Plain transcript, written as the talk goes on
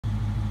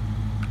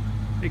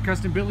a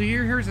custom built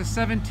here. Here's a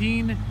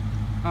 17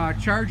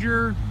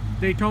 Charger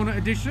Daytona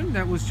edition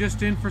that was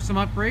just in for some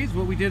upgrades.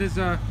 What we did is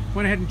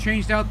went ahead and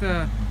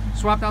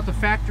swapped out the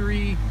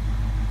factory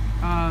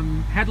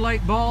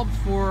headlight bulbs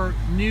for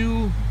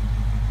new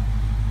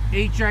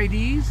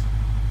HIDs.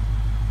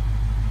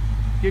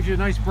 Gives you a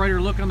nice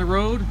brighter look on the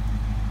road.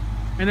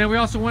 And then we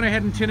also went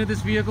ahead and tinted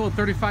this vehicle at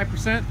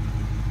 35%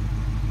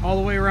 all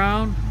the way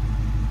around.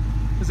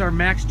 This is our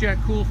Max Jet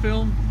Cool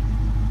Film.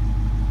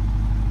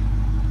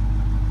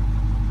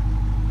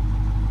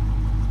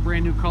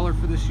 Brand new color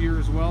for this year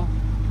as well.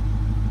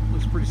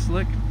 Looks pretty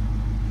slick.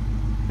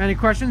 Any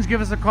questions, give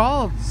us a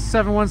call at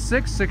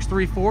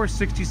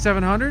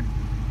 716-634-6700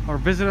 or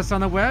visit us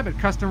on the web at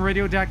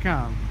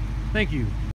customradio.com. Thank you.